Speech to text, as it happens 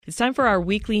It's time for our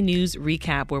weekly news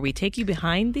recap, where we take you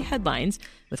behind the headlines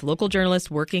with local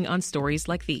journalists working on stories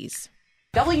like these.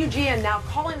 WGN now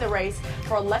calling the race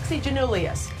for Alexi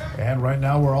Janulius. And right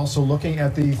now we're also looking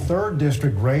at the 3rd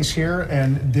district race here,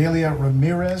 and Delia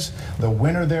Ramirez, the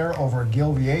winner there over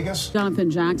Gil Villegas. Jonathan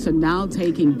Jackson now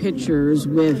taking pictures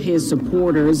with his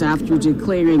supporters after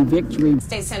declaring victory.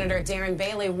 State Senator Darren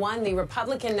Bailey won the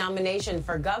Republican nomination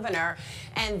for governor,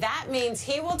 and that means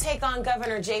he will take on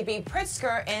Governor J.B.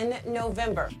 Pritzker in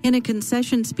November. In a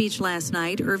concession speech last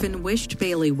night, Irvin wished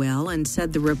Bailey well and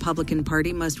said the Republican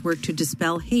Party must work to dispel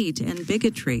hate and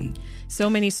bigotry. So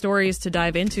many stories to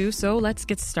dive into, so let's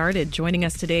get started. Joining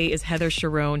us today is Heather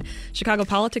Sharon, Chicago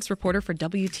politics reporter for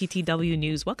WTTW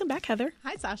News. Welcome back, Heather.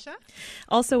 Hi, Sasha.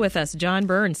 Also with us, John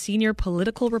Byrne, senior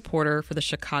political reporter for the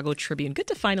Chicago Tribune. Good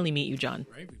to finally meet you, John.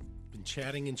 Right, we've been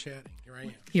chatting and chatting. Here I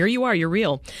am. Here you are, you're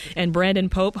real. And Brandon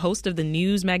Pope, host of the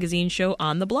news magazine show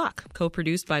On the Block,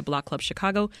 co-produced by Block Club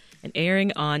Chicago and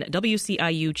airing on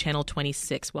WCIU Channel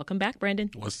 26. Welcome back, Brandon.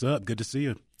 What's up? Good to see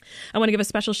you. I want to give a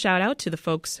special shout out to the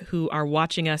folks who are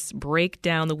watching us break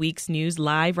down the week's news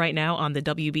live right now on the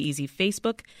WBEZ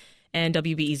Facebook and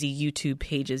WBEZ YouTube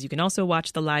pages. You can also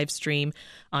watch the live stream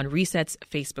on Reset's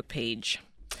Facebook page.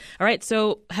 All right,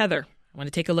 so Heather, I want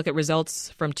to take a look at results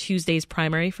from Tuesday's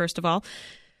primary, first of all.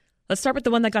 Let's start with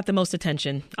the one that got the most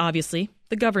attention, obviously,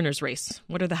 the governor's race.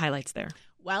 What are the highlights there?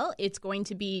 Well, it's going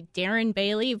to be Darren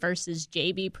Bailey versus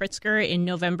J.B. Pritzker in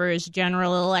November's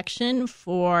general election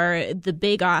for the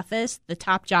big office, the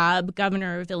top job,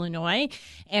 governor of Illinois.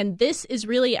 And this is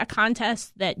really a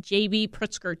contest that J.B.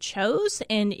 Pritzker chose,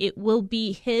 and it will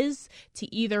be his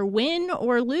to either win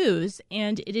or lose.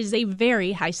 And it is a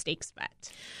very high-stakes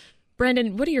bet.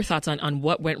 Brandon, what are your thoughts on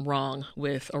what went wrong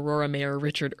with Aurora Mayor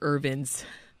Richard Irvin's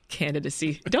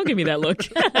candidacy? Don't give me that look.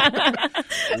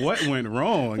 What went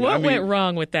wrong? What went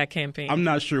wrong with that campaign? I'm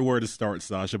not sure where to start,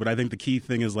 Sasha, but I think the key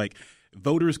thing is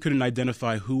voters couldn't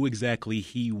identify who exactly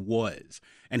he was,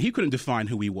 and he couldn't define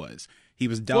who he was. He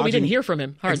was dodging. Well, we didn't hear from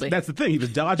him, hardly. That's the thing. He was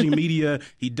dodging media.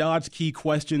 He dodged key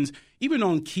questions, even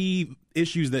on key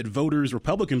issues that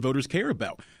Republican voters care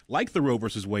about, like the Roe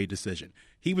versus Wade decision.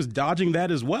 He was dodging that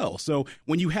as well. So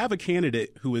when you have a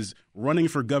candidate who is running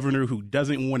for governor who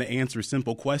doesn't want to answer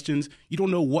simple questions, you don't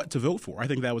know what to vote for. I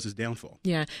think that was his downfall.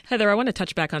 Yeah. Heather, I want to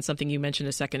touch back on something you mentioned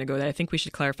a second ago that I think we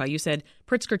should clarify. You said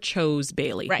Pritzker chose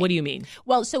Bailey. Right. What do you mean?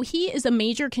 Well, so he is a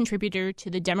major contributor to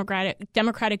the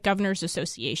Democratic Governors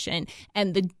Association,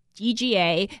 and the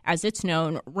DGA, as it's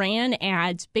known, ran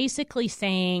ads basically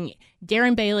saying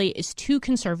Darren Bailey is too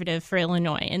conservative for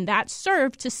Illinois. And that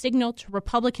served to signal to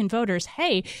Republican voters,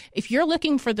 hey, if you're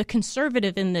looking for the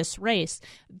conservative in this race,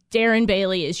 Darren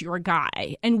Bailey is your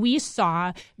guy. And we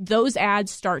saw those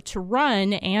ads start to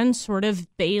run and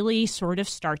Bailey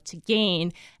start to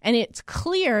gain. And it's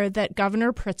clear that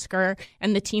Governor Pritzker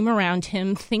and the team around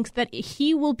him think that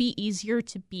he will be easier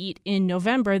to beat in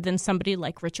November than somebody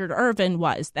like Richard Irvin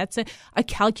was. That's a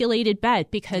calculated bet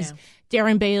because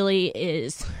Darren Bailey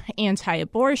is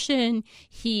anti-abortion.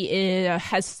 He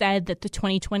has said that the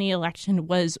 2020 election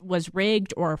was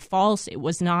rigged or false. It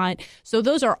was not. So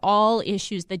those are all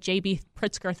issues that J.B.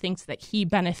 Pritzker thinks that he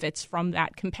benefits from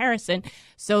that comparison.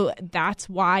 So that's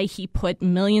why he put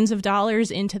millions of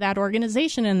dollars into that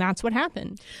organization, and that's what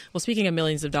happened. Well, speaking of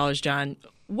millions of dollars, John,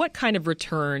 what kind of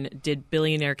return did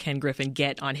billionaire Ken Griffin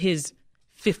get on his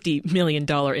 $50 million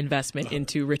investment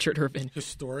into Richard Irvin?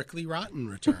 Historically rotten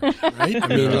return, right? I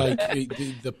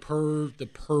mean, the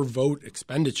per vote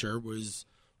expenditure was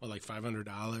like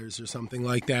 $500 or something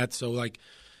like that. So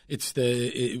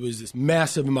it was this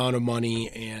massive amount of money,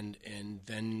 and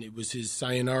then it was his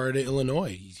sayonara to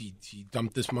Illinois. He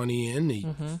dumped this money in. He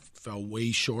fell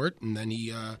way short, and then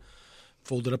he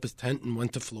folded up his tent and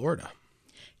went to Florida.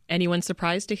 Anyone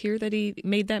surprised to hear that he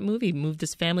made that move? He moved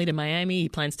his family to Miami. He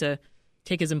plans to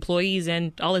take his employees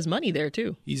and all his money there,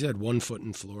 too. He's had one foot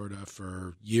in Florida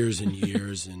for years and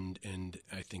years, and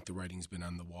I think the writing's been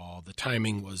on the wall. The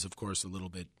timing was, of course, a little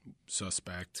bit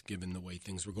suspect, given the way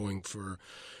things were going for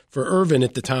Irvin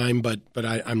at the time, but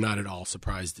I'm not at all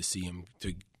surprised to see him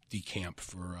to decamp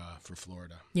for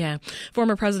Florida. Yeah.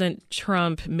 Former President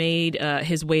Trump made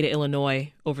his way to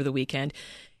Illinois over the weekend,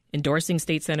 endorsing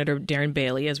State Senator Darren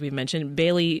Bailey, as we've mentioned.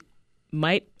 Bailey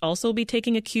might also be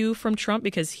taking a cue from Trump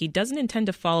because he doesn't intend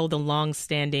to follow the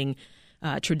long-standing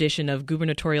tradition of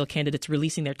gubernatorial candidates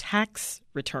releasing their tax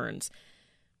returns.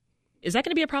 Is that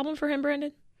going to be a problem for him,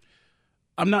 Brandon?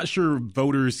 I'm not sure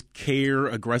voters care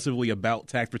aggressively about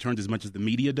tax returns as much as the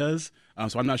media does.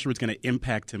 So I'm not sure it's going to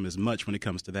impact him as much when it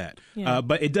comes to that. Yeah.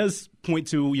 But it does point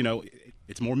to,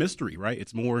 it's more mystery, right?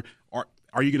 It's more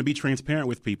Are you going to be transparent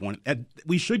with people? And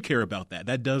we should care about that.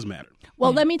 That does matter.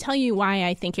 Well, let me tell you why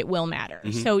I think it will matter.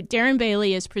 Mm-hmm. So Darren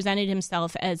Bailey has presented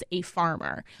himself as a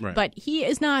farmer, right. But he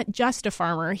is not just a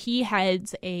farmer. He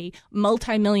heads a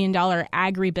multi-million-dollar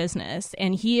agribusiness,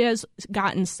 and he has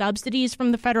gotten subsidies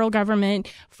from the federal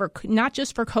government for not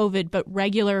just for COVID, but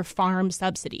regular farm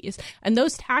subsidies. And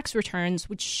those tax returns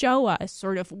would show us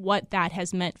sort of what that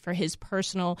has meant for his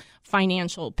personal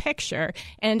financial picture.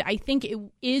 And I think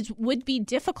it would be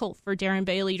difficult for Darren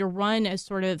Bailey to run as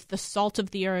sort of the salt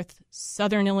of the earth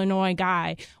Southern Illinois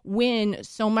guy when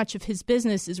so much of his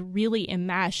business is really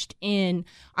enmeshed in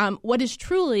what is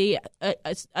truly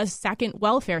a second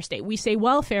welfare state. We say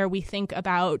welfare, we think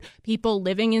about people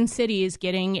living in cities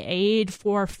getting aid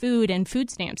for food and food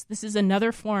stamps. This is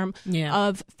another form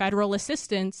of federal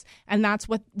assistance, and that's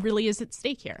what really is at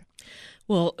stake here.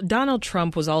 Well, Donald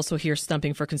Trump was also here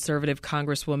stumping for conservative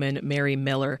Congresswoman Mary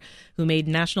Miller, who made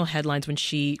national headlines when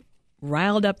she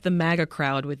riled up the MAGA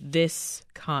crowd with this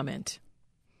comment.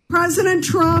 President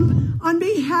Trump, on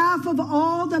behalf of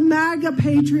all the MAGA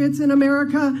patriots in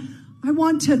America, I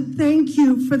want to thank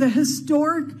you for the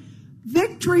historic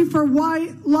victory for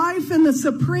life in the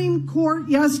Supreme Court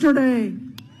yesterday.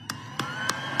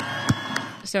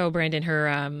 So, Brandon,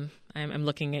 her I'm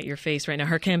looking at your face right now.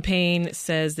 Her campaign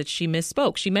says that she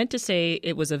misspoke. She meant to say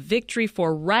it was a victory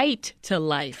for right to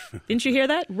life. Didn't you hear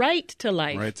that? Right to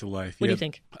life. Right to life. What do you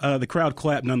think? The crowd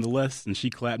clapped nonetheless, and she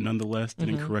clapped nonetheless.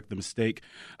 Didn't correct the mistake.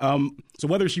 So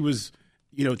whether she was,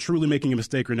 truly making a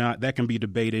mistake or not, that can be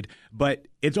debated. But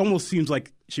it almost seems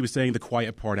like she was saying the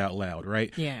quiet part out loud,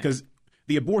 right? Yeah. Because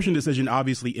the abortion decision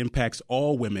obviously impacts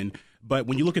all women. But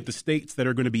when you look at the states that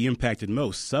are going to be impacted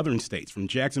most, southern states, from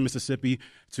Jackson, Mississippi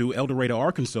to El Dorado,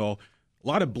 Arkansas, a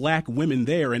lot of black women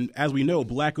there. And as we know,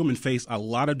 black women face a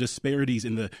lot of disparities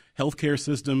in the healthcare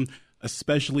system,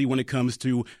 especially when it comes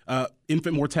to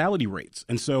infant mortality rates.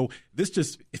 And so this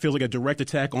just feels like a direct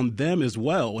attack on them as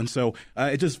well. And so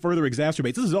it just further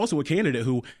exacerbates. This is also a candidate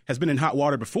who has been in hot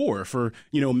water before for,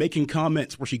 making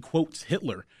comments where she quotes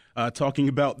Hitler. Talking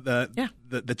about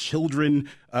the children,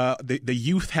 the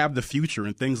youth have the future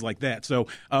and things like that. So,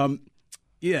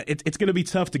 it's going to be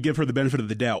tough to give her the benefit of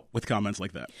the doubt with comments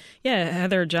like that. Yeah,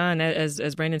 Heather, John,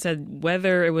 as Brandon said,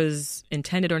 whether it was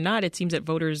intended or not, it seems that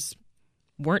voters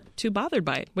weren't too bothered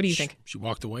by it. What do you think? She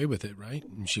walked away with it, right?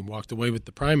 And she walked away with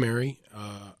the primary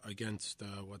against,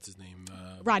 what's his name?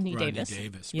 Rodney Davis.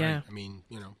 Right? Yeah. I mean,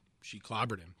 she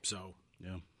clobbered him. So,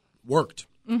 worked.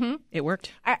 Mm-hmm. It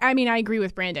worked. I mean, I agree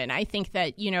with Brandon. I think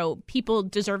that, people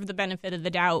deserve the benefit of the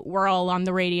doubt. We're all on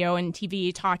the radio and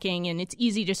TV talking, and it's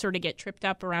easy to sort of get tripped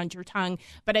up around your tongue.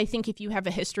 But I think if you have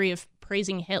a history of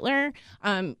praising Hitler,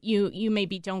 you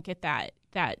maybe don't get that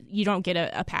you don't get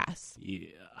a pass. Yeah.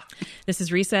 This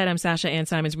is Reset. I'm Sasha Ann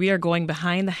Simons. We are going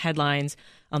behind the headlines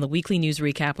on the weekly news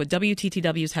recap with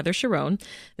WTTW's Heather Sharon,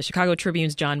 the Chicago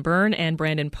Tribune's John Byrne, and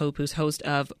Brandon Pope, who's host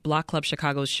of Block Club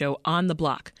Chicago's show On the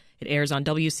Block. It airs on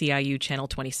WCIU Channel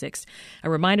 26. A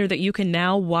reminder that you can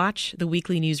now watch the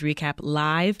weekly news recap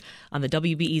live on the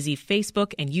WBEZ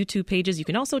Facebook and YouTube pages. You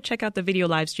can also check out the video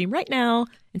live stream right now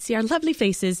and see our lovely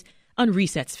faces on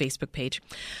Reset's Facebook page.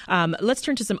 Let's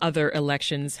turn to some other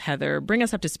elections. Heather, bring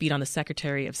us up to speed on the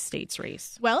Secretary of State's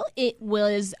race. Well, it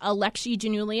was Alexei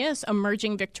Janulius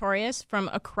emerging victorious from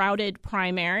a crowded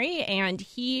primary, and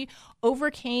he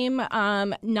overcame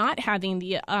not having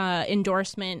the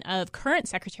endorsement of current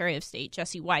Secretary of State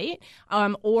Jesse White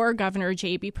or Governor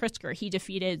J.B. Pritzker. He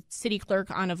defeated City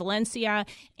Clerk Ana Valencia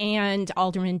and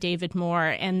Alderman David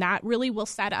Moore, and that really will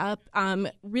set up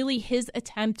really his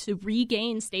attempt to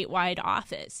regain statewide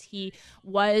office. He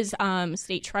was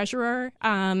state treasurer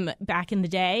back in the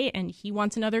day, and he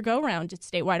wants another go-round at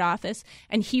statewide office,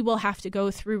 and he will have to go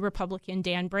through Republican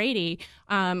Dan Brady,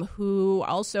 who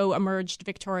also emerged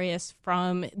victorious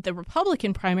from the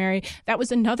Republican primary. That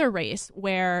was another race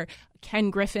where Ken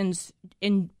Griffin's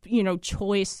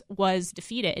choice was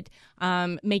defeated,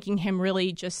 making him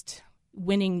really just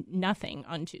winning nothing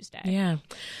on Tuesday. Yeah.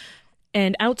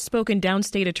 And outspoken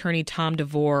downstate attorney Tom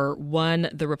DeVore won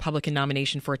the Republican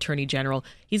nomination for Attorney General.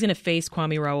 He's going to face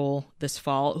Kwame Raoul this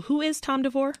fall. Who is Tom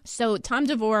DeVore? So Tom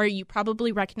DeVore, you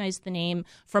probably recognize the name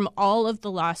from all of the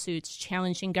lawsuits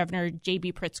challenging Governor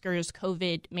J.B. Pritzker's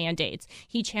COVID mandates.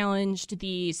 He challenged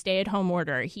the stay-at-home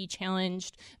order. He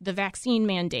challenged the vaccine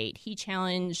mandate. He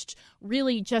challenged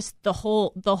really just the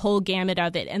whole gamut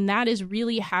of it. And that is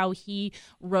really how he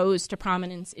rose to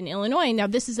prominence in Illinois. Now,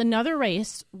 this is another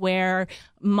race where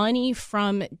money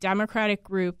from Democratic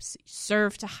groups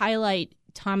serve to highlight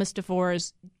Thomas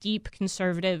DeVore's deep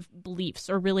conservative beliefs,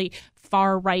 or really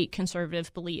far-right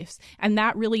conservative beliefs. And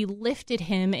that really lifted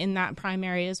him in that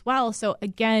primary as well. So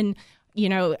again,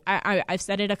 I've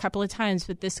said it a couple of times,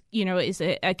 but this, is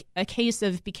a case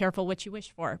of be careful what you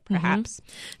wish for, perhaps.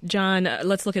 Mm-hmm. John,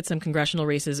 let's look at some congressional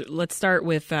races. Let's start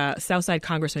with Southside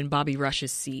Congressman Bobby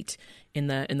Rush's seat in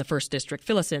the 1st District.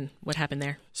 Fill us in. What happened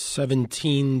there?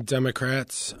 17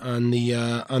 Democrats on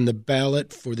the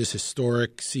ballot for this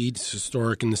historic seat. It's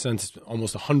historic in the sense it's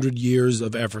almost 100 years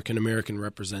of African American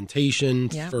representation.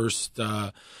 Yeah.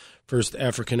 First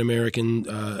African-American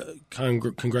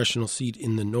congressional seat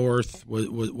in the North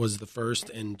was the first.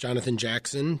 And Jonathan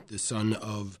Jackson, the son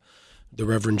of the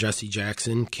Reverend Jesse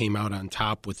Jackson, came out on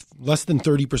top with less than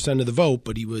 30% of the vote,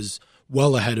 but he was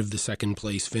well ahead of the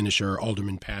second-place finisher,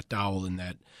 Alderman Pat Dowell, in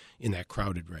that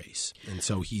crowded race. And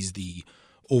so he's the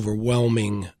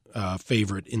overwhelming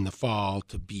favorite in the fall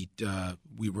to beat,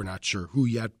 we're not sure who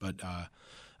yet, but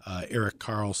Eric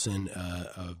Carlson,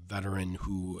 a veteran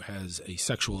who has a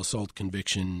sexual assault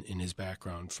conviction in his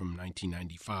background from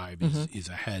 1995, is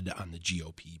ahead on the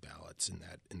GOP ballots in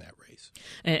that race.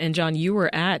 And John, you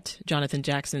were at Jonathan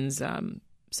Jackson's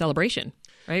celebration,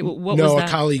 right? What no, was that?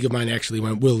 A colleague of mine actually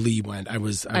went. Will Lee went. I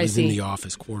was in the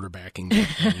office quarterbacking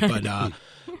that thing,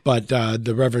 but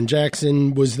the Reverend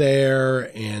Jackson was there,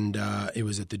 and it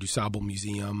was at the DuSable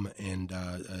Museum. And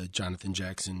Jonathan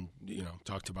Jackson,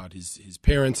 talked about his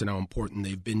parents and how important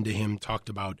they've been to him. Talked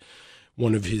about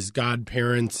one of his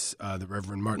godparents, the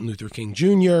Reverend Martin Luther King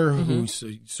Jr., who's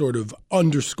sort of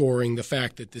underscoring the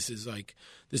fact that this is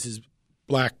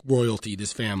Black royalty,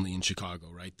 this family in Chicago,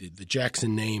 right? The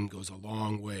Jackson name goes a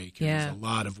long way, carries a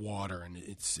lot of water, and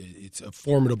it's a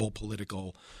formidable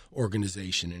political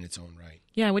organization in its own right.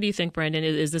 Yeah, what do you think, Brandon?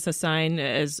 Is this a sign,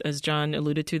 as John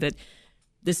alluded to, that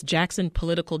this Jackson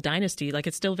political dynasty,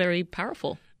 it's still very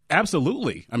powerful?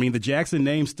 Absolutely. I mean, the Jackson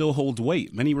name still holds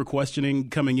weight. Many were questioning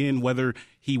coming in whether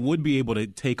he would be able to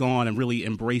take on and really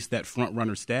embrace that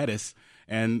front-runner status,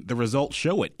 and the results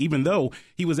show it, even though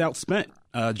he was outspent.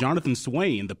 Jonathan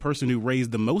Swain, the person who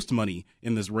raised the most money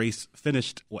in this race,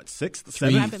 finished, 6th?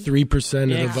 3%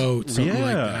 of the vote, something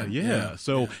like that. Yeah.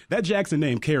 So that Jackson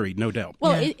name carried, no doubt.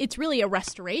 Well, it's really a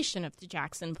restoration of the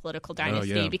Jackson political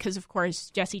dynasty because, of course,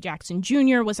 Jesse Jackson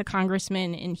Jr. was a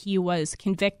congressman, and he was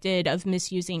convicted of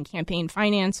misusing campaign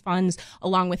finance funds,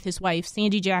 along with his wife,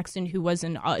 Sandy Jackson, who was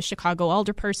a Chicago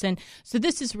alderperson. So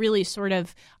this is really sort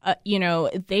of,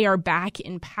 they are back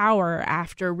in power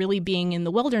after really being in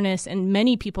the wilderness, and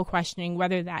many people questioning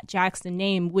whether that Jackson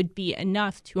name would be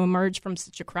enough to emerge from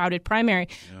such a crowded primary.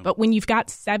 Yeah. But when you've got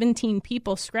 17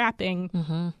 people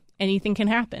scrapping, anything can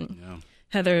happen. Yeah.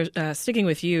 Heather, sticking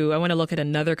with you, I want to look at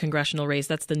another congressional race.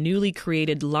 That's the newly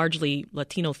created, largely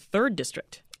Latino 3rd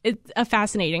District. It's a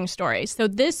fascinating story. So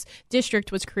this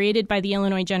district was created by the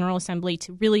Illinois General Assembly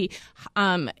to really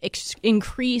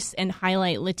increase and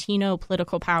highlight Latino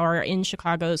political power in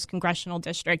Chicago's congressional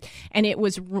district. And it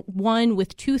was won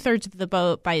with 2/3 of the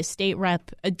vote by a state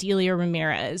rep, Adelia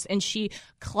Ramirez. And she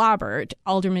clobbered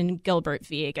Alderman Gilbert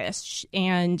Villegas.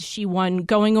 And she won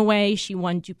going away. She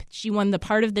won the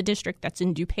part of the district that's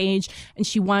in DuPage. And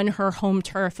she won her home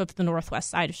turf of the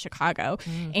northwest side of Chicago.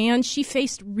 And she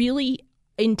faced really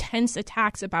intense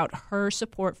attacks about her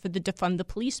support for the defund the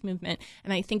police movement.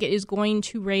 And I think it is going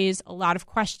to raise a lot of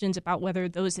questions about whether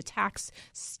those attacks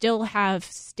still have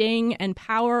sting and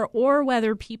power, or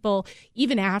whether people,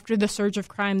 even after the surge of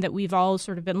crime that we've all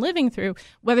sort of been living through,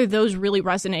 whether those really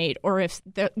resonate, or if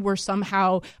we're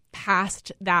somehow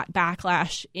past that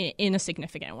backlash in a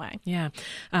significant way. Yeah.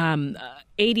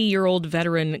 80-year-old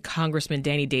veteran Congressman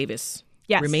Danny Davis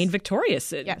remained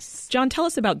victorious. Yes. John, tell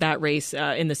us about that race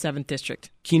in the 7th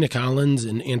District. Keena Collins,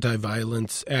 an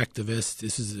anti-violence activist.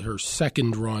 This is her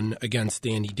second run against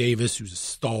Danny Davis, who's a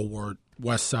stalwart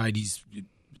West Side. He's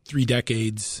 3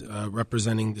 decades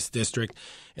representing this district.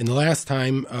 And the last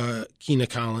time, Keena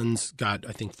Collins got,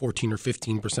 I think, 14 or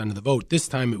 15% of the vote. This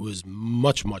time it was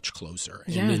much, much closer.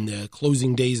 Yeah. And in the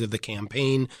closing days of the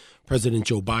campaign, President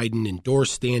Joe Biden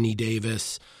endorsed Danny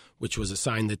Davis, which was a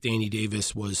sign that Danny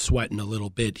Davis was sweating a little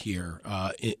bit here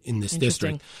in this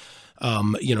district.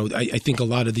 I think a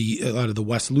lot of the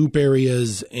West Loop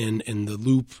areas and the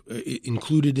Loop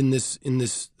included in this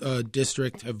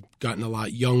district have gotten a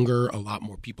lot younger, a lot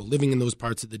more people living in those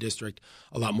parts of the district,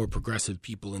 a lot more progressive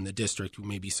people in the district who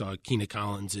maybe saw Keena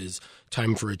Collins'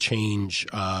 time for a change.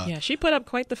 She put up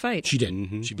quite the fight. She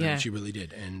did. She really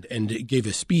did, and gave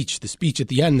a speech. The speech at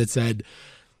the end that said,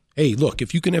 hey, look,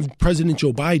 if you can have President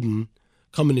Joe Biden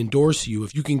come and endorse you,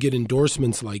 if you can get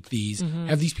endorsements like these,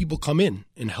 have these people come in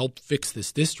and help fix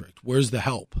this district. Where's the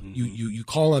help? You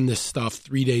call on this stuff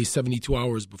 3 days, 72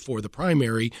 hours before the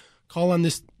primary. Call on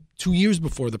this 2 years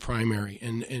before the primary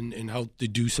and help to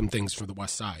do some things for the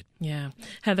West Side. Yeah.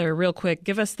 Heather, real quick,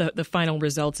 give us the final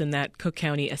results in that Cook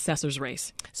County assessor's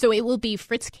race. So it will be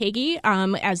Fritz Kagi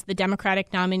as the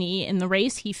Democratic nominee in the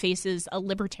race. He faces a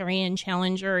Libertarian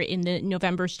challenger in the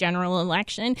November's general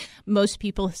election. Most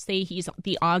people say he's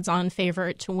the odds-on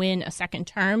favorite to win a second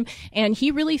term. And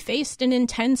he really faced an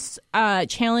intense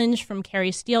challenge from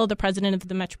Carrie Steele, the president of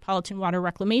the Metropolitan Water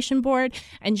Reclamation Board.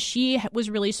 And she was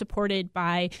really supported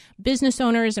by business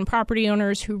owners and property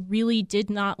owners who really did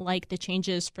not like the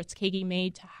changes Fritz Kagi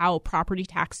made to how property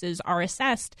taxes are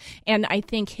assessed. And I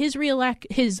think his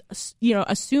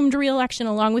assumed reelection,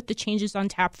 along with the changes on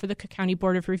tap for the Cook County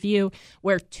Board of Review,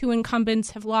 where 2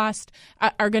 incumbents have lost,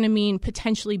 are going to mean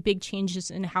potentially big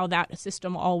changes in how that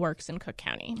system all works in Cook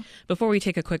County. Before we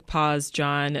take a quick pause,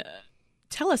 John,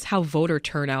 tell us how voter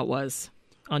turnout was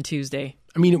on Tuesday.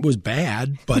 I mean, it was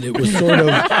bad, but it was sort of.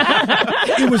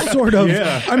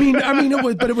 Yeah. I mean,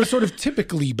 it was sort of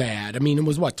typically bad. I mean, it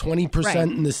was 20%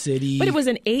 in the city. But it was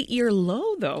an 8-year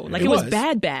low, though. Like it was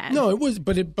bad. No, it was,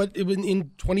 but it was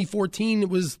in 2014. It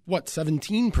was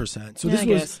 17%. So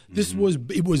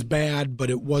it was bad, but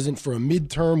it wasn't for a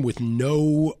midterm with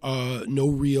no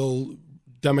real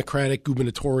Democratic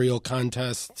gubernatorial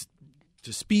contest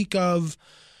to speak of.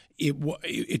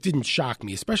 It didn't shock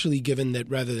me, especially given that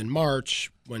rather than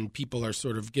March, when people are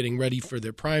sort of getting ready for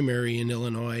their primary in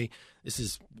Illinois, this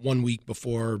is 1 week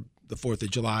before the 4th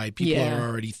of July. People are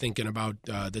already thinking about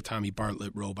the Tommy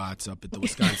Bartlett robots up at the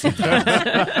Wisconsin.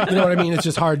 You know what I mean? It's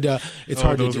just hard to do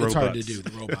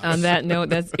the robots. On that note,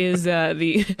 that is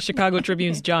the Chicago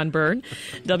Tribune's John Byrne,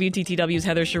 WTTW's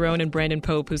Heather Sharon, and Brandon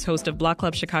Pope, who's host of Block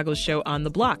Club Chicago's show On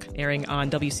the Block, airing on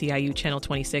WCIU Channel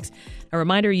 26. A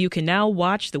reminder, you can now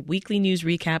watch the weekly news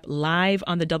recap live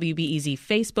on the WBEZ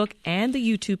Facebook and the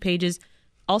YouTube pages.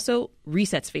 Also,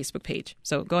 Reset's Facebook page.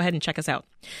 So go ahead and check us out.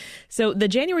 So the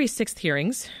January 6th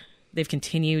hearings, they've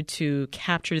continued to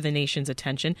capture the nation's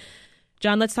attention.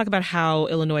 John, let's talk about how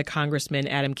Illinois Congressman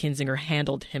Adam Kinzinger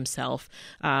handled himself.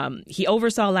 He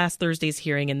oversaw last Thursday's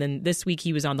hearing, and then this week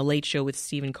he was on The Late Show with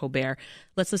Stephen Colbert.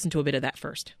 Let's listen to a bit of that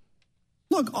first.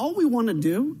 Look, all we want to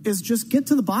do is just get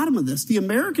to the bottom of this. The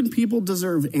American people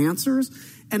deserve answers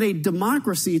and a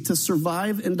democracy to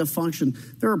survive and to function.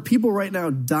 There are people right now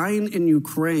dying in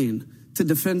Ukraine to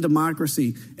defend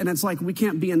democracy, and it's like we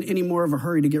can't be in any more of a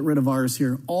hurry to get rid of ours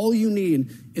here. All you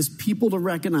need is people to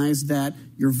recognize that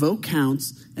your vote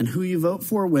counts and who you vote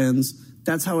for wins.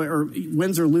 That's how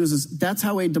wins or loses. That's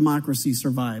how a democracy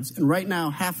survives. And right now,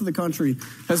 half of the country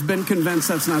has been convinced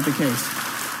that's not the case.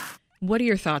 What are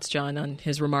your thoughts, John, on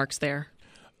his remarks there?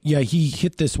 Yeah, he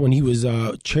hit this when he was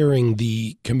chairing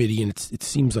the committee, and it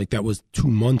seems like that was 2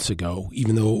 months ago,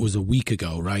 even though it was a week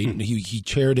ago, right? He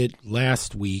chaired it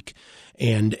last week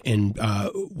and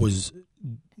was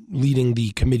leading the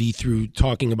committee through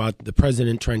talking about the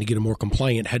president trying to get a more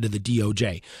compliant head of the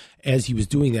DOJ. As he was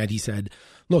doing that, he said,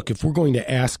 look, if we're going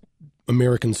to ask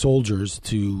American soldiers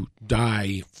to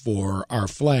die for our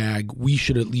flag, we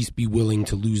should at least be willing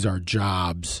to lose our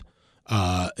jobs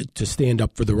to stand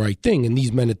up for the right thing. And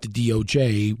these men at the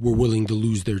DOJ were willing to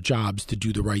lose their jobs to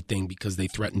do the right thing because they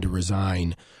threatened to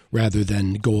resign rather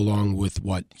than go along with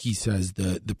what he says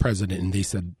the president and they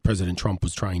said President Trump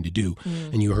was trying to do.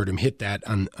 And you heard him hit that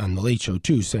on The Late Show,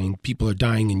 too, saying people are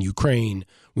dying in Ukraine.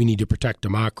 We need to protect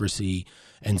democracy.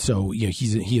 And so,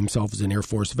 he himself is an Air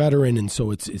Force veteran. And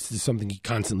so it's something he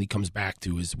constantly comes back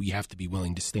to is we have to be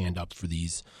willing to stand up for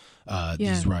these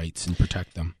rights and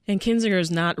protect them. And Kinzinger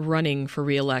is not running for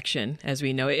re-election, as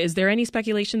we know. Is there any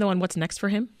speculation, though, on what's next for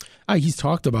him? He's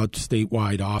talked about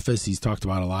statewide office. He's talked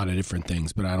about a lot of different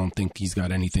things, but I don't think he's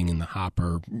got anything in the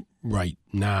hopper right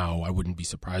now. I wouldn't be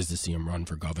surprised to see him run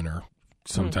for governor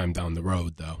sometime down the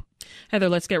road, though. Heather,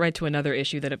 let's get right to another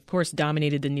issue that, of course,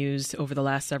 dominated the news over the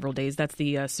last several days. That's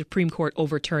the Supreme Court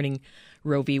overturning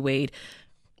Roe v. Wade.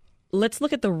 Let's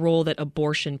look at the role that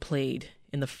abortion played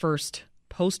in the first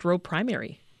post-Roe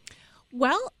primary.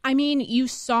 Well, I mean, you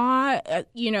saw, at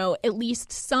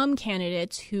least some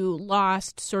candidates who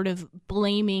lost sort of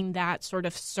blaming that sort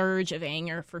of surge of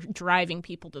anger for driving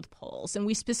people to the polls. And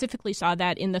we specifically saw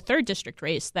that in the 3rd district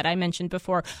race that I mentioned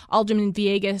before. Alderman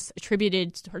Villegas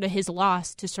attributed sort of his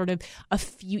loss to sort of a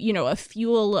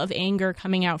fuel of anger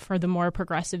coming out for the more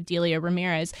progressive Delia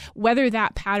Ramirez. Whether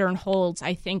that pattern holds,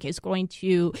 I think, is going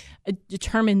to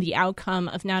determine the outcome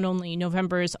of not only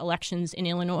November's elections in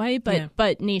Illinois,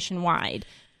 but nationwide.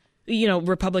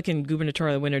 Republican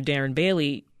gubernatorial winner Darren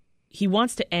Bailey he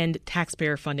wants to end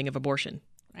taxpayer funding of abortion.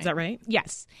 Is that right?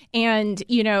 Yes. And,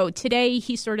 today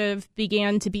he sort of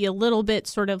began to be a little bit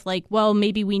sort of like, well,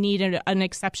 maybe we need an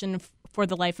exception for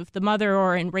the life of the mother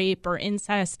or in rape or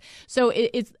incest. So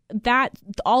it's that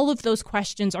all of those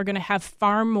questions are going to have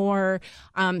far more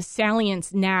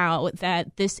salience now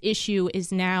that this issue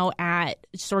is now at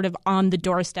sort of on the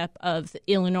doorstep of the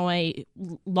Illinois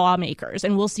lawmakers.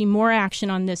 And we'll see more action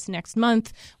on this next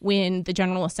month when the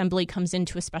General Assembly comes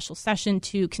into a special session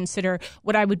to consider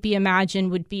what I would imagine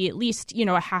would be at least,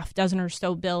 a half dozen or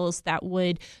so bills that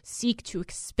would seek to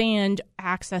expand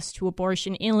access to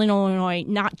abortion in Illinois,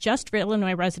 not just for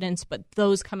Illinois residents, but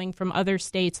those coming from other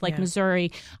states like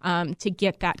Missouri to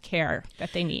get that care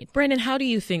that they need. Brandon, how do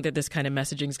you think that this kind of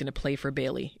messaging is going to play for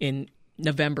Bailey in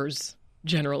November's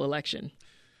general election?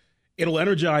 It'll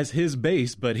energize his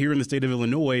base, but here in the state of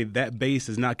Illinois, that base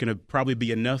is not going to probably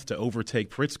be enough to overtake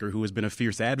Pritzker, who has been a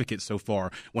fierce advocate so far.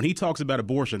 When he talks about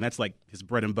abortion, that's like his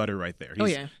bread and butter right there.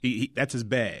 That's his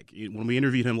bag. When we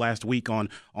interviewed him last week on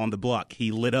The Block,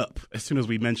 he lit up as soon as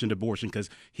we mentioned abortion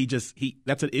because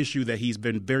that's an issue that he's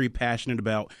been very passionate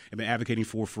about and been advocating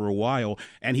for a while.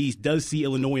 And he does see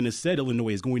Illinois and has said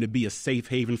Illinois is going to be a safe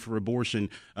haven for abortion.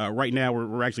 Right now,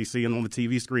 we're actually seeing on the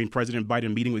TV screen President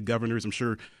Biden meeting with governors. I'm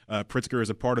sure Pritzker is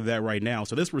a part of that right now.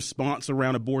 So this response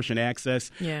around abortion access,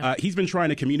 he's been trying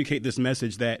to communicate this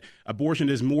message that abortion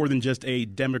is more than just a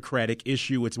Democratic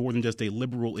issue. It's more than just a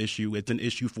liberal issue. It's an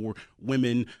issue for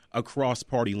women across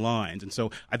party lines. And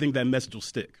so I think that message will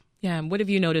stick. Yeah. And what have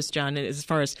you noticed, John, as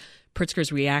far as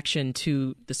Pritzker's reaction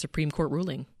to the Supreme Court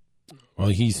ruling? Well,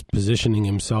 he's positioning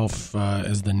himself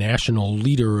as the national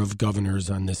leader of governors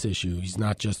on this issue. He's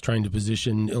not just trying to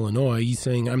position Illinois. He's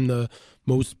saying, I'm the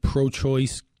most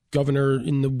pro-choice governor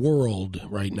in the world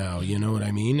right now, you know what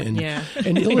I mean? And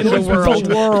Illinois, the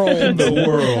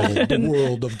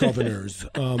world of governors.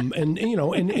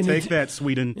 And take that,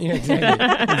 Sweden. Yeah,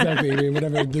 exactly. I mean,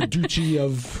 whatever the duchy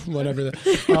of whatever.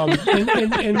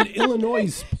 And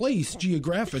Illinois' place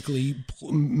geographically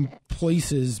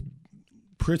places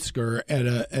Pritzker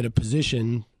at a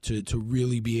position to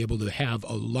really be able to have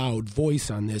a loud voice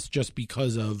on this, just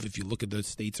because of, if you look at the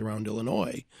states around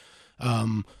Illinois.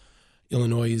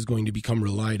 Illinois is going to become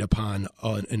relied upon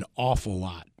an awful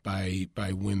lot by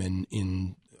women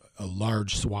in a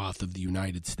large swath of the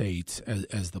United States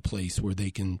as the place where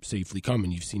they can safely come.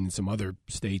 And you've seen in some other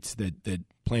states that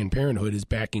Planned Parenthood is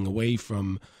backing away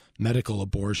from medical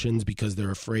abortions because they're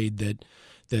afraid that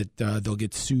they'll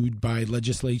get sued by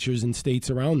legislatures in states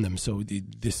around them. So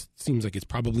this seems like it's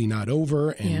probably not over,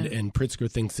 and Pritzker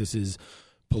thinks this is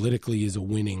politically is a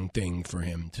winning thing for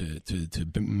him to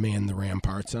man the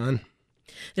ramparts on.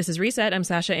 This is Reset. I'm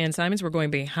Sasha Ann Simons. We're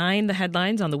going behind the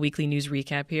headlines on the weekly news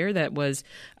recap here. That was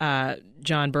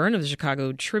John Byrne of the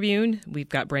Chicago Tribune. We've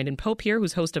got Brandon Pope here,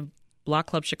 who's host of Block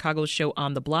Club Chicago's show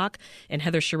On the Block, and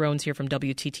Heather Sharon's here from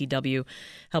WTTW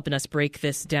helping us break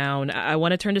this down. I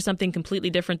want to turn to something completely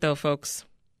different, though, folks.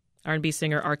 R&B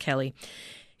singer R. Kelly.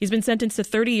 He's been sentenced to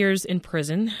 30 years in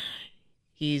prison.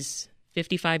 He's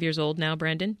 55 years old now,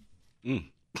 Brandon.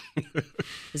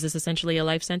 Is this essentially a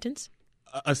life sentence?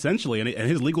 Essentially, and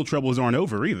his legal troubles aren't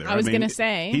over either. I was going to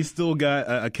say. He's still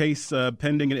got a case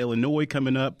pending in Illinois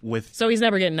coming up with. So he's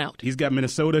never getting out. He's got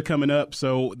Minnesota coming up.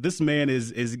 So this man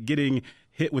is getting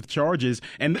hit with charges,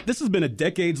 and this has been a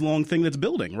decades-long thing that's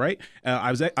building, right?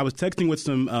 I was texting with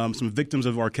some victims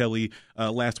of R. Kelly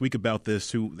last week about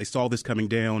this, who they saw this coming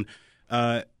down,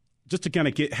 just to kind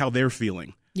of get how they're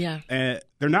feeling. Yeah,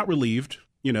 they're not relieved,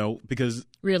 because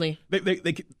really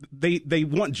they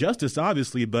want justice,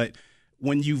 obviously, but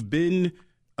when you've been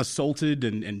assaulted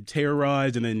and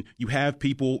terrorized, and then you have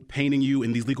people painting you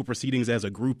in these legal proceedings as a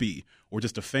groupie or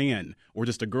just a fan or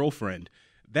just a girlfriend,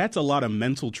 that's a lot of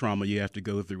mental trauma you have to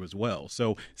go through as well.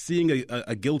 So seeing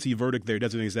a guilty verdict there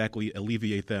doesn't exactly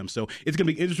alleviate them. So it's going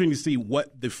to be interesting to see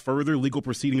what the further legal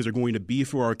proceedings are going to be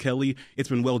for R. Kelly. It's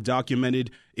been well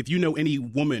documented. If you know any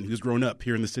woman who's grown up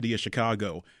here in the city of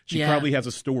Chicago, she probably has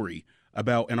a story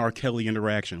about an R. Kelly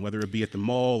interaction, whether it be at the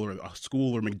mall or a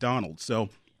school or McDonald's. So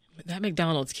that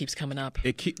McDonald's keeps coming up.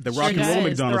 The rock and roll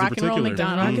McDonald's in particular. The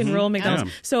rock and roll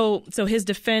McDonald's. So his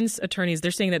defense attorneys,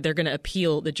 they're saying that they're going to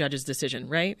appeal the judge's decision,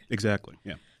 right? Exactly,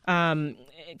 yeah.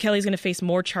 Kelly's going to face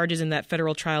more charges in that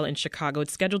federal trial in Chicago.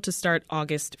 It's scheduled to start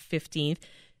August 15th.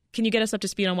 Can you get us up to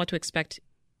speed on what to expect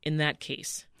in that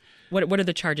case? What are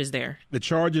the charges there? The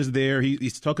charges there,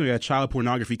 he's talking about a child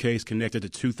pornography case connected to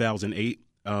 2008.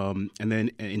 And then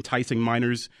enticing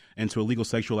minors into illegal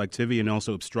sexual activity and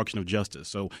also obstruction of justice.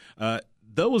 So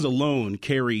those alone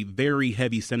carry very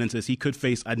heavy sentences. He could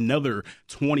face another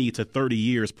 20 to 30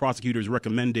 years. Prosecutors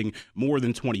recommending more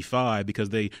than 25 because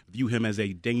they view him as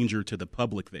a danger to the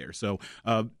public there. So,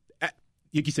 like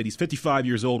you said, he's 55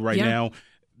 years old right now.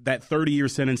 That 30-year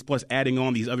sentence plus adding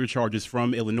on these other charges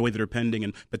from Illinois that are pending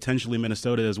and potentially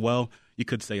Minnesota as well, you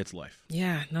could say it's life.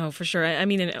 Yeah, no, for sure. I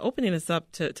mean, in opening this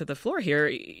up to the floor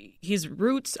here, his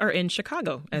roots are in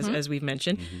Chicago, as we've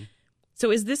mentioned. Mm-hmm. So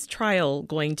is this trial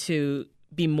going to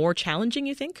be more challenging,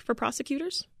 you think, for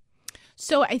prosecutors?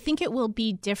 So I think it will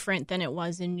be different than it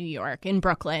was in New York, in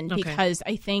Brooklyn, because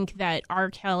I think that R.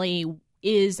 Kelly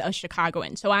is a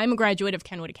Chicagoan. So I'm a graduate of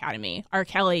Kenwood Academy. R.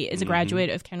 Kelly is a graduate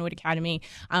of Kenwood Academy.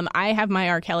 I have my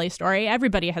R. Kelly story.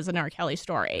 Everybody has an R. Kelly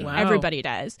story. Wow. Everybody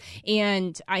does.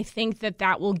 And I think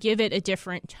that will give it a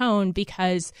different tone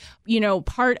because,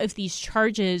 part of these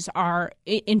charges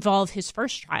involve his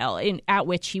first trial at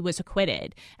which he was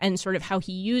acquitted, and sort of how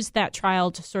he used that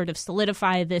trial to sort of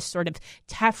solidify this sort of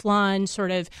Teflon sort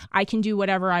of I can do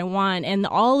whatever I want. And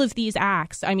all of these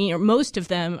acts, or most of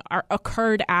them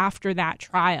occurred after that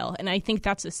trial. And I think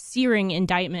that's a searing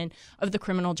indictment of the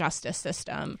criminal justice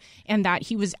system, and that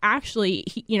he was actually,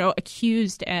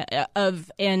 accused of,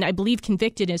 and I believe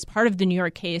convicted as part of the New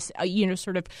York case,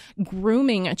 sort of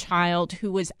grooming a child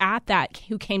who was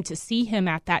who came to see him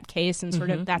at that case, and sort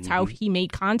of that's how he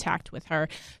made contact with her.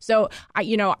 So,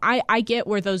 I get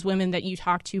where those women that you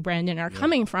talked to, Brandon, are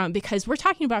coming from, because we're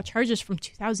talking about charges from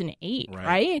 2008,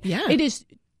 right? Yeah. It is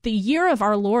the year of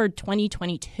our Lord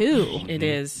 2022. It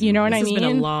is. You know what I mean? It's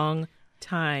been a long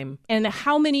time. And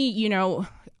how many,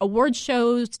 award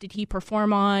shows did he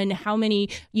perform on? How many,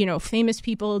 famous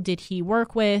people did he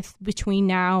work with between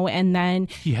now and then?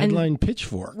 He headlined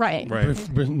Pitchfork, right?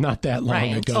 Not that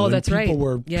long ago. Oh, that's people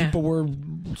were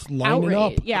lining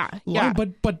up. Yeah.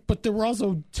 But there were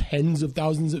also tens of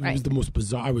thousands. It was the most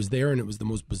bizarre. I was there, and it was the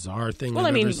most bizarre thing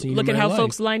I've ever seen. Look in at my how life.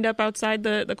 folks lined up outside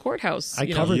the courthouse.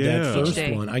 I covered that first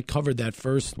one. I covered that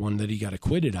first one that he got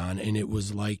acquitted on, and it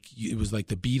was like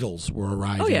the Beatles were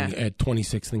arriving at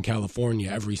 26th in California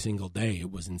every single day.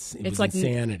 It was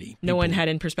insanity. No one had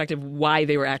in perspective why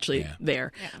they were actually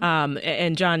there. Yeah.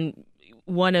 And John,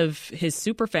 one of his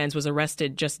superfans was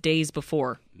arrested just days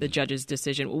before the judge's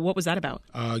decision. What was that about?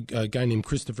 A guy named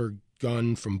Christopher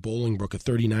Gunn from Bolingbrook, a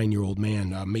 39-year-old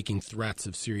man, making threats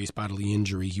of serious bodily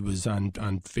injury. He was on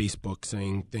Facebook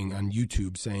on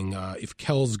YouTube saying, if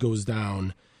Kells goes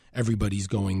down, everybody's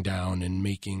going down, and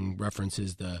making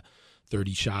references to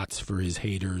 30 shots for his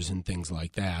haters and things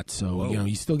like that. So,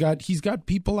 he's got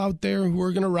people out there who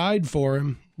are going to ride for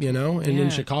him, and in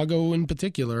Chicago in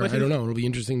particular. I don't know. It'll be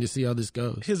interesting to see how this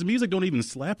goes. His music don't even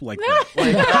slap like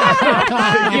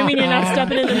that. You mean you're not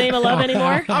stepping in the name of love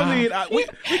anymore?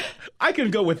 I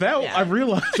can go without. I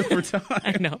realized over time.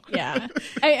 I know. Yeah.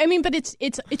 But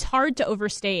it's hard to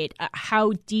overstate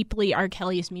how deeply R.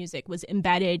 Kelly's music was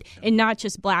embedded in not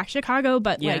just Black Chicago,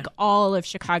 but like all of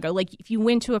Chicago. Like if you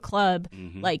went to a club,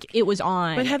 like it was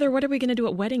on. But Heather, what are we going to do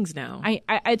at weddings now?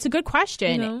 It's a good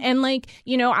question. And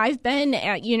I've been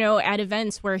at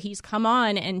events where he's come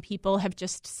on and people have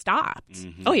just stopped.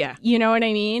 Oh yeah. You know what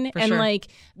I mean? For sure.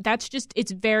 That's just,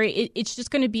 it's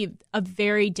just going to be a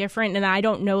very different, and I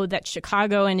don't know that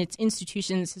Chicago and its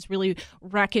institutions has really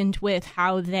reckoned with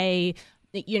how they,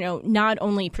 not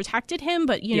only protected him,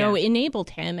 but,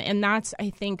 enabled him. And that's, I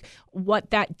think, what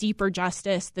that deeper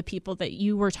justice, the people that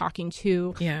you were talking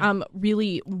to,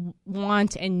 really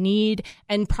want and need,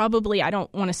 and probably, I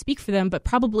don't want to speak for them, but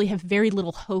probably have very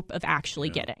little hope of actually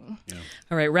getting. Yeah.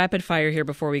 All right, rapid fire here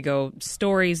before we go.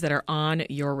 Stories that are on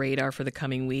your radar for the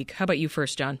coming week. How about you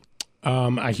first, John?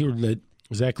 I hear that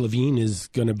Zach LaVine is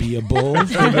going to be a Bull for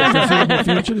the foreseeable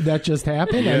future. Did that just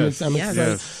happen? Yes. I'm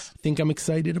excited. I'm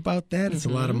excited about that. It's a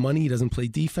lot of money. He doesn't play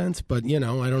defense, but, I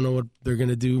don't know what they're going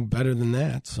to do better than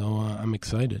that. So I'm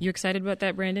excited. You excited about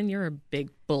that, Brandon? You're a big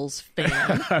Bulls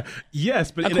fan.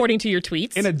 Yes, but according to your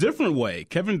tweets. In a different way,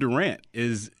 Kevin Durant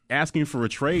is asking for a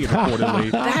trade,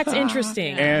 reportedly. That's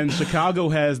interesting. And Chicago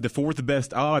has the fourth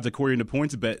best odds, according to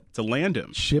PointsBet, to land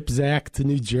him. Ship Zach to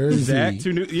New Jersey.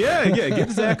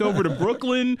 Get Zach over to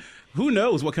Brooklyn. Who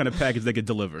knows what kind of package they could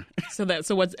deliver? So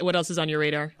what else is on your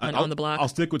radar on the block? I'll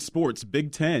stick with sports.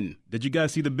 Big Ten. Did you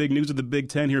guys see the big news of the Big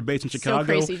Ten here based in Chicago? So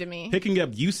crazy to me. Picking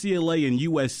up UCLA and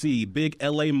USC, big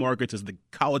LA markets as the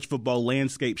college football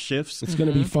landscape shifts. It's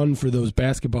going to be fun for those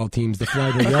basketball teams to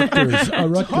fly to Rutgers.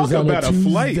 Rutgers on a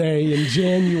Tuesday in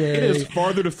January. It is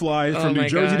farther to fly from New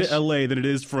Jersey to LA than it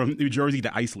is from New Jersey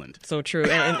to Iceland. So true.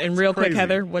 And real quick,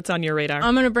 Heather, what's on your radar?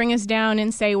 I'm going to bring us down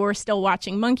and say we're still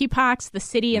watching monkeypox. The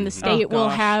city and the state will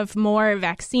have more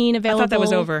vaccine available. I thought that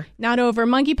was over. Not over.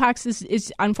 Monkeypox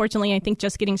is unfortunately, I think,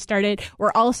 just getting started.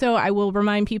 We're also, I will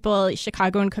remind people,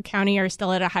 Chicago and Cook County are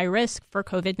still at a high risk for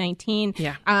COVID-19.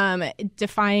 Yeah.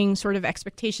 Defying sort of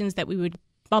expectations that we would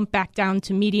bump back down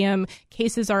to medium.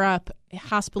 Cases are up.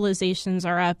 Hospitalizations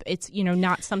are up. It's,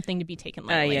 not something to be taken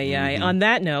lightly. On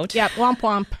that note. Yep, womp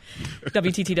womp.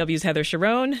 WTTW's Heather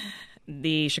Sharon,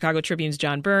 the Chicago Tribune's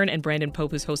John Byrne, and Brandon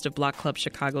Pope, who's host of Block Club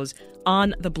Chicago's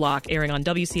On the Block, airing on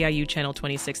WCIU Channel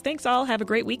 26. Thanks all. Have a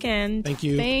great weekend. Thank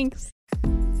you. Thanks.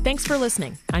 Thanks for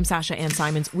listening. I'm Sasha Ann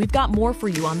Simons. We've got more for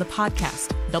you on the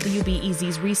podcast,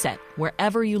 WBEZ's Reset,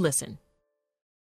 wherever you listen.